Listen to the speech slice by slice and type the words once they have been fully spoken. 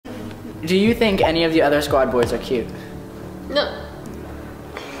Do you think any of the other squad boys are cute? No.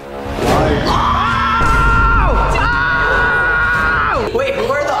 Oh! Wait, who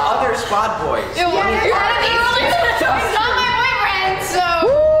are the other squad boys? He's not my boyfriend, so.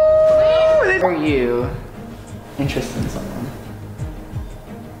 Are you interested in someone?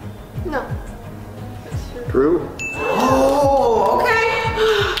 No. True. Oh, okay.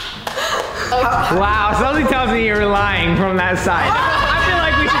 Wow, something tells me you're lying from that side. I feel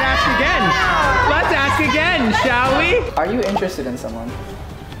like we should ask again. Let's ask again, shall we? Are you interested in someone?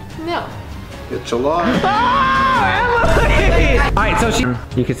 No. It's a lie. Oh, Emily! All right, so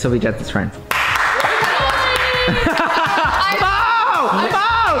you could still be Jetson's friend.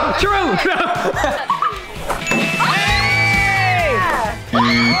 Oh, true.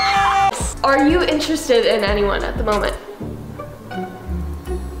 Are you interested in anyone at the moment?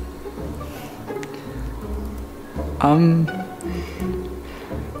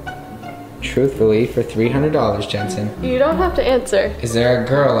 Truthfully, for $300, Jentzen. You don't have to answer. Is there a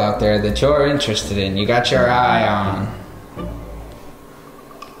girl out there that you're interested in? You got your eye on?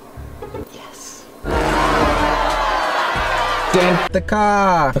 Yes. Dent the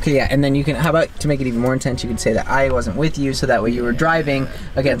car. Okay, yeah, and then you can, how about to make it even more intense, you could say that I wasn't with you, so that way you were driving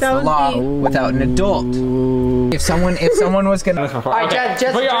against the law without an adult. If someone was gonna... Okay,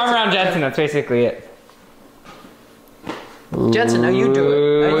 put your arm around Jentzen, that's basically it. Jentzen, no, you do it.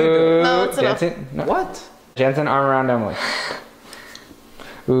 No, you do it. No, it's enough. Jentzen, no. What? Jentzen, arm around Emily.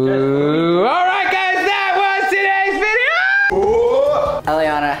 Ooh. All right, guys, that was today's video.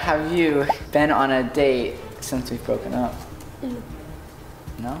 Eliana, have you been on a date since we've broken up?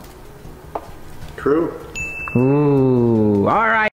 No? True. Ooh, all right.